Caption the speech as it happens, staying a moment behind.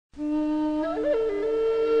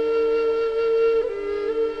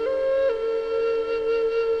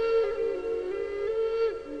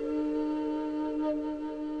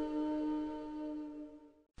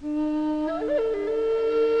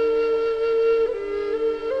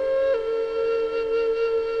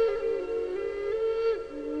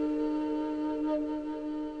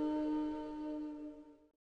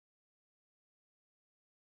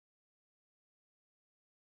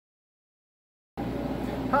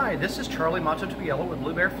Hi, this is Charlie Mato-Toyela with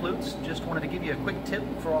Blue Bear Flutes. Just wanted to give you a quick tip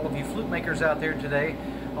for all of you flute makers out there today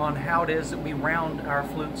on how it is that we round our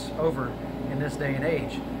flutes over in this day and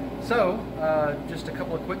age. So, just a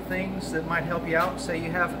couple of quick things that might help you out. Say you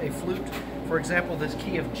have a flute, for example, this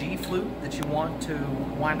key of G flute that you want to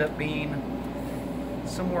wind up being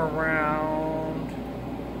somewhere around,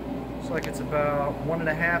 looks like it's about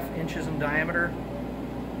 1.5 inches in diameter.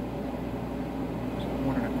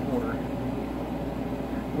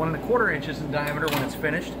 1.25 inches in diameter when it's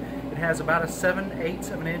finished. It has about a 7/8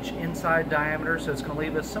 of an inch inside diameter, so it's going to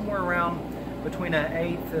leave us somewhere around between an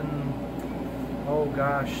 1/8 and, oh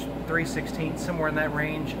gosh, 3/16, somewhere in that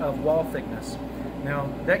range of wall thickness. Now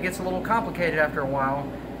that gets a little complicated after a while,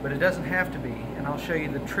 but it doesn't have to be, and I'll show you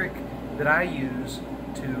the trick that I use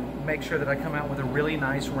to make sure that I come out with a really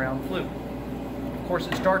nice round flute. Of course,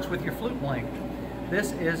 it starts with your flute blank.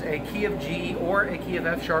 This is a key of G or a key of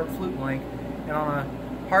F sharp flute blank, and on a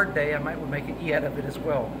hard day I might make an E out of it as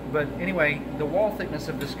well. But anyway, the wall thickness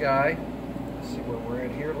of this guy, let's see where we're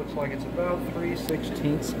at here, looks like it's about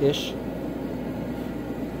 3/16-ish.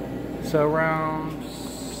 So around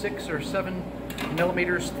 6 or 7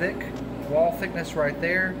 millimeters thick wall thickness right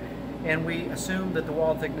there, and we assume that the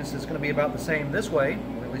wall thickness is going to be about the same this way,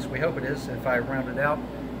 or at least we hope it is. If I round it out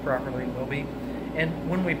properly, it will be. And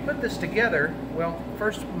when we put this together, well,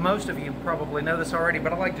 first, most of you probably know this already,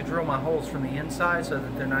 but I like to drill my holes from the inside so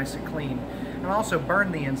that they're nice and clean, and also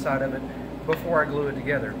burn the inside of it before I glue it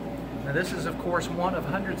together. Now this is of course one of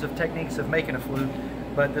hundreds of techniques of making a flute,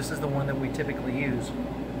 but this is the one that we typically use.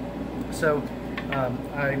 So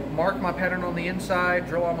I mark my pattern on the inside,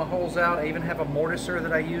 drill all my holes out. I even have a mortiser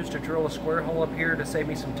that I use to drill a square hole up here to save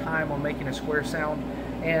me some time on making a square sound,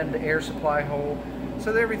 and the air supply hole,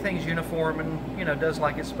 so that everything's uniform and, you know, does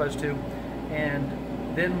like it's supposed to. And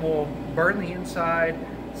then we'll burn the inside,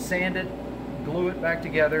 sand it, glue it back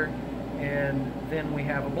together, and then we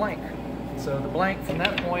have a blank. So the blank from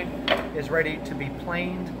that point is ready to be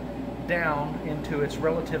planed down into its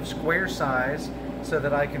relative square size so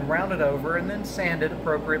that I can round it over and then sand it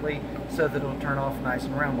appropriately so that it'll turn off nice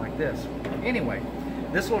and round like this. Anyway,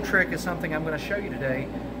 this little trick is something I'm going to show you today.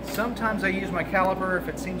 Sometimes I use my caliper if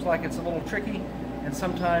it seems like it's a little tricky, and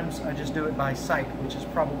sometimes I just do it by sight, which is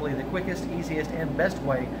probably the quickest, easiest, and best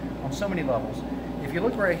way on so many levels. If you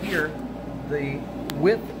look right here, the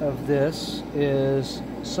width of this is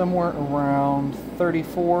somewhere around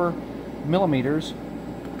 34 millimeters,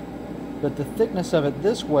 but the thickness of it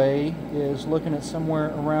this way is looking at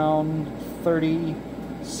somewhere around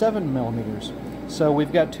 37 millimeters. So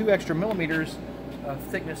we've got 2 extra millimeters of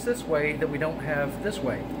thickness this way that we don't have this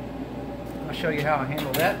way. I'll show you how I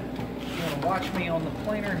handle that. You're going to watch me on the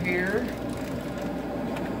planer here.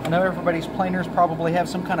 I know everybody's planers probably have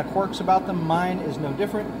some kind of quirks about them. Mine is no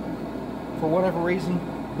different. For whatever reason,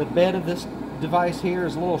 the bed of this device here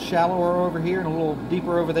is a little shallower over here and a little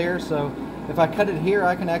deeper over there, so if I cut it here,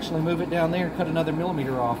 I can actually move it down there and cut another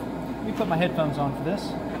millimeter off. Let me put my headphones on for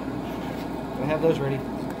this. I have those ready.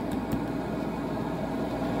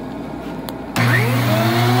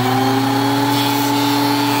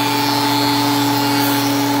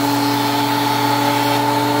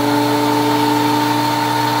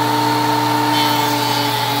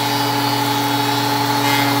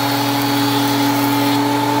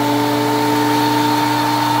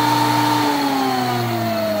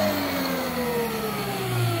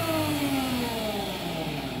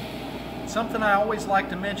 Something I always like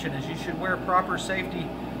to mention is you should wear proper safety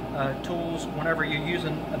tools whenever you're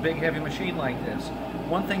using a big heavy machine like this.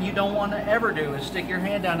 One thing you don't want to ever do is stick your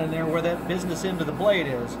hand down in there where that business end of the blade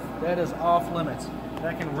is. That is off limits.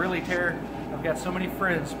 That can really tear. I've got so many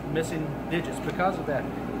friends missing digits because of that.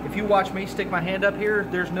 If you watch me stick my hand up here,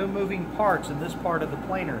 there's no moving parts in this part of the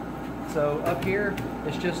planer. So up here,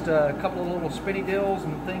 it's just a couple of little spinny dills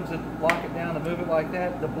and things that lock it down and move it like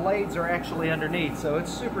that. The blades are actually underneath, so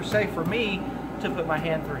it's super safe for me to put my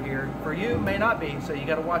hand through here. For you, may not be, so you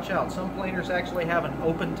got to watch out. Some planers actually have an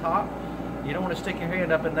open top. You don't want to stick your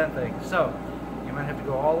hand up in that thing. So you might have to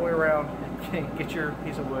go all the way around and get your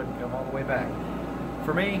piece of wood and come all the way back.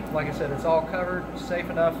 For me, like I said, it's all covered, safe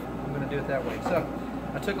enough. I'm going to do it that way. So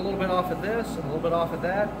I took a little bit off of this and a little bit off of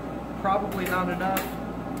that. Probably not enough,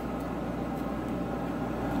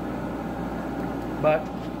 but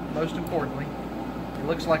most importantly, it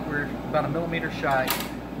looks like we're about a millimeter shy.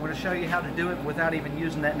 I'm going to show you how to do it without even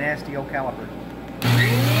using that nasty old caliper.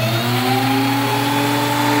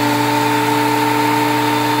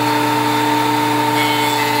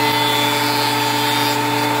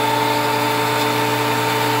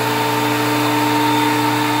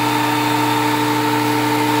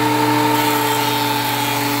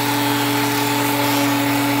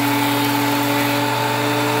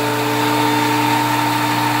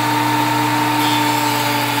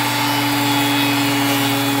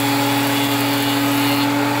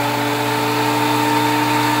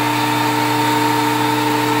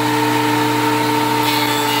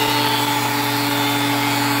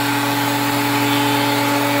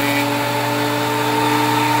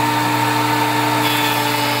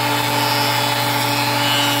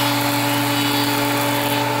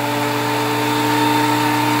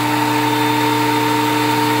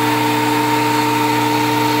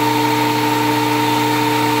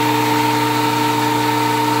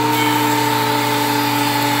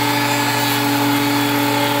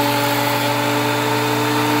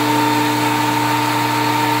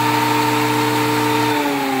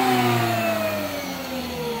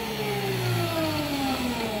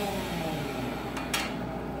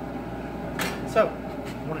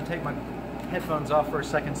 headphones off for a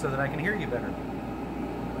second so that I can hear you better.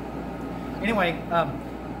 Anyway,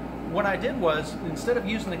 what I did was, instead of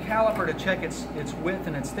using the caliper to check its width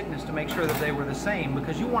and its thickness to make sure that they were the same,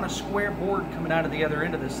 because you want a square board coming out of the other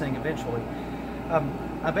end of this thing eventually,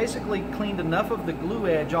 I basically cleaned enough of the glue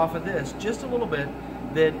edge off of this, just a little bit,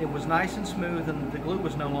 that it was nice and smooth and the glue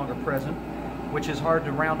was no longer present, which is hard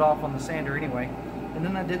to round off on the sander anyway. And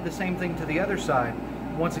then I did the same thing to the other side.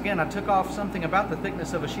 Once again, I took off something about the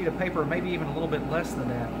thickness of a sheet of paper, maybe even a little bit less than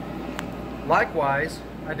that. Likewise,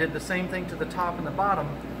 I did the same thing to the top and the bottom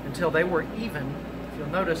until they were even. If you'll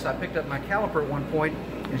notice, I picked up my caliper at one point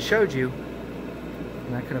and showed you,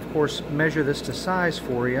 and I can of course measure this to size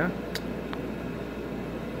for you.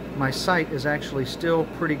 My sight is actually still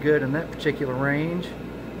pretty good in that particular range.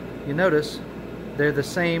 You notice they're the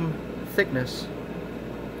same thickness.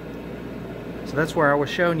 So that's where I was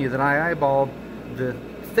showing you that I eyeballed the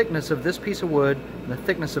thickness of this piece of wood and the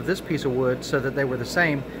thickness of this piece of wood so that they were the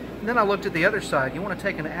same. And then I looked at the other side. You want to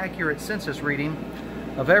take an accurate census reading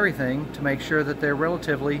of everything to make sure that they're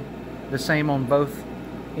relatively the same on both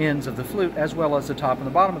ends of the flute, as well as the top and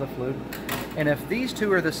the bottom of the flute. And if these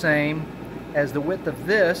two are the same as the width of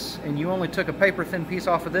this, and you only took a paper thin piece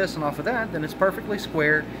off of this and off of that, then it's perfectly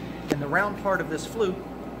square, and the round part of this flute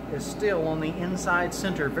is still on the inside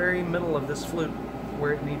center, very middle of this flute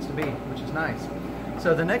where it needs to be, which is nice.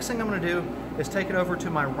 So the next thing I'm going to do is take it over to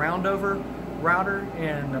my round over router,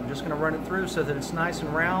 and I'm just going to run it through so that it's nice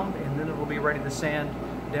and round, and then it will be ready to sand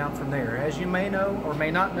down from there. As you may know or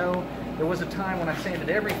may not know, there was a time when I sanded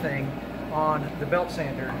everything on the belt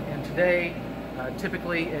sander, and today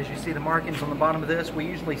typically, as you see the markings on the bottom of this, we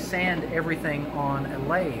usually sand everything on a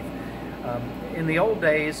lathe. In the old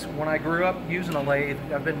days, when I grew up using a lathe,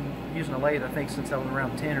 I've been using a lathe I think since I was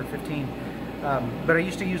around 10 or 15, but I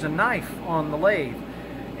used to use a knife on the lathe,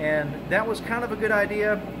 and that was kind of a good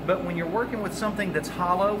idea. But when you're working with something that's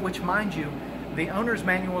hollow, which mind you, the owner's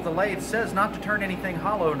manual of the lathe says not to turn anything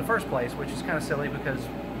hollow in the first place, which is kind of silly because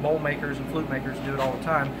bowl makers and flute makers do it all the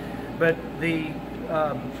time. But the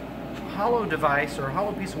hollow device or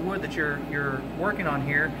hollow piece of wood that you're working on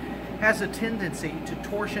here has a tendency to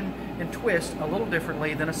torsion and twist a little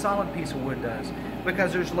differently than a solid piece of wood does,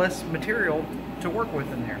 because there's less material to work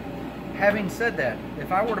with in there. Having said that,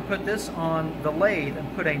 if I were to put this on the lathe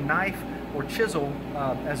and put a knife or chisel,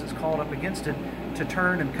 as it's called, up against it to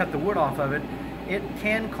turn and cut the wood off of it, it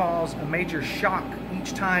can cause a major shock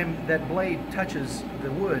each time that blade touches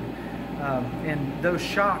the wood. And those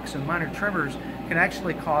shocks and minor tremors can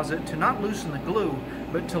actually cause it to not loosen the glue,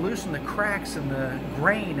 but to loosen the cracks and the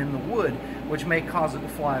grain in the wood, which may cause it to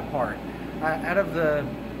fly apart. Out of the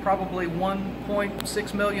probably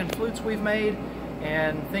 1.6 million flutes we've made,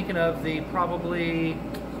 and thinking of the probably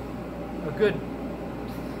a good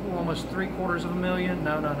almost 750,000,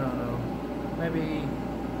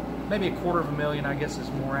 maybe a 250,000, I guess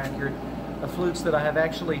is more accurate, of flutes that I have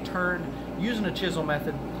actually turned using a chisel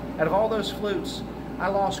method. Out of all those flutes, I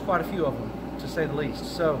lost quite a few of them, to say the least.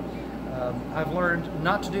 So I've learned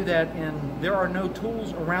not to do that, and there are no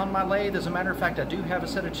tools around my lathe. As a matter of fact, I do have a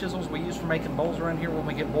set of chisels we use for making bowls around here when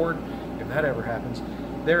we get bored, if that ever happens.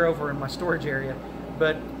 They're over in my storage area.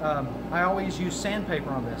 But I always use sandpaper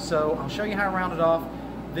on this. So I'll show you how I round it off,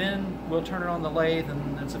 then we'll turn it on the lathe,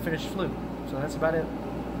 and it's a finished flute. So that's about it.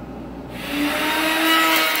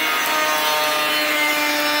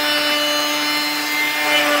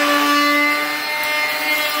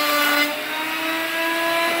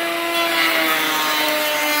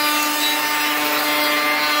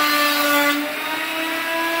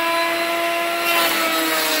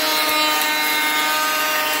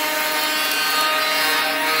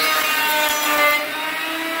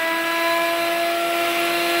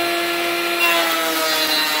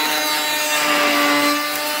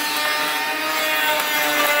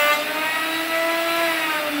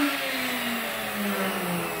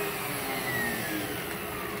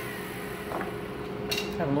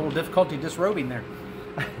 Having a little difficulty disrobing there.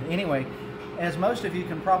 Anyway, as most of you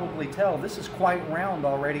can probably tell, this is quite round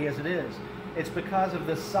already as it is. It's because of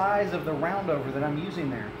the size of the roundover that I'm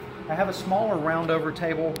using there. I have a smaller roundover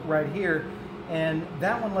table right here, and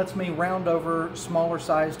that one lets me round over smaller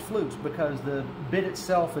sized flutes because the bit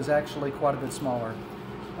itself is actually quite a bit smaller.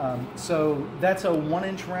 So that's a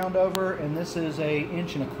 1-inch roundover, and this is a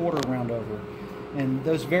 1.25-inch roundover. And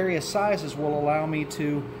those various sizes will allow me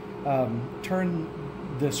to turn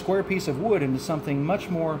the square piece of wood into something much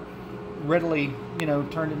more readily,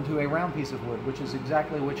 turned into a round piece of wood, which is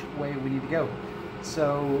exactly which way we need to go.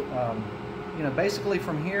 So, basically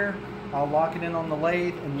from here, I'll lock it in on the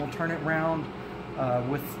lathe and we'll turn it round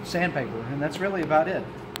with sandpaper, and that's really about it.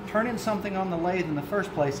 turning something on the lathe in the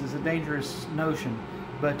first place is a dangerous notion.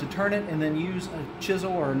 But to turn it and then use a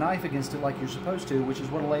chisel or a knife against it like you're supposed to, which is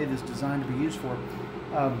what a lathe is designed to be used for,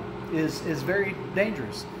 is very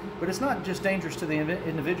dangerous. But it's not just dangerous to the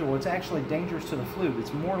individual, it's actually dangerous to the flute.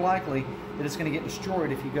 It's more likely that it's going to get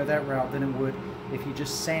destroyed if you go that route than it would if you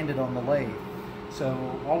just sand it on the lathe.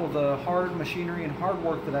 So all of the hard machinery and hard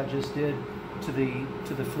work that I just did to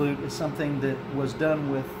the flute is something that was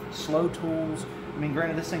done with slow tools. I mean,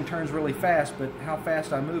 granted, this thing turns really fast, but how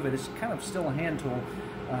fast I move it is kind of still a hand tool.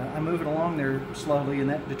 I move it along there slowly, and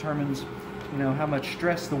that determines, you know, how much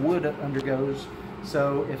stress the wood undergoes.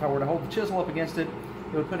 So if I were to hold the chisel up against it,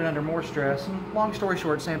 it would put it under more stress. And long story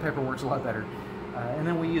short, sandpaper works a lot better. And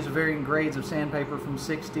then we use varying grades of sandpaper from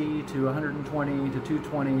 60 to 120 to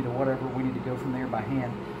 220 to whatever we need to go from there by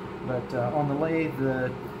hand. But on the lathe,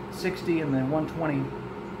 the 60 and then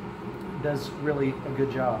 120 does really a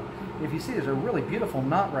good job. If you see, there's a really beautiful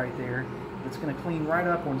knot right there that's going to clean right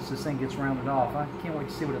up once this thing gets rounded off. I can't wait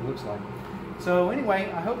to see what it looks like. So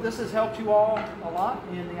anyway, I hope this has helped you all a lot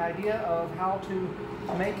in the idea of how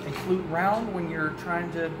to make a flute round when you're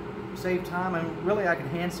trying to save time. And really, I could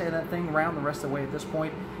hand sand that thing around the rest of the way at this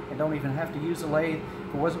point and don't even have to use a lathe.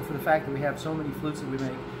 If it wasn't for the fact that we have so many flutes that we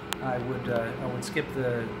make, I would skip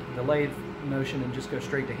the lathe notion and just go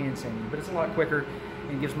straight to hand sanding. But it's a lot quicker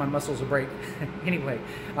and gives my muscles a break. Anyway,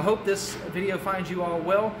 I hope this video finds you all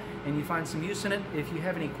well and you find some use in it. If you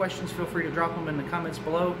have any questions, feel free to drop them in the comments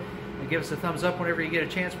below and give us a thumbs up whenever you get a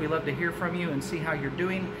chance. We love to hear from you and see how you're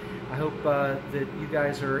doing. I hope that you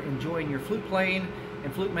guys are enjoying your flute playing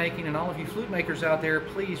and flute making, and all of you flute makers out there,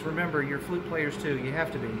 please remember you're flute players too. You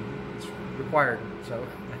have to be. It's required. So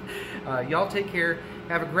y'all take care.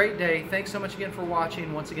 Have a great day. Thanks so much again for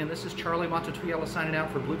watching. Once again, this is Charlie Mato-Toyela signing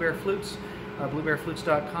out for Blue Bear Flutes,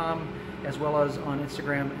 bluebearflutes.com, as well as on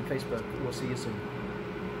Instagram and Facebook. We'll see you soon.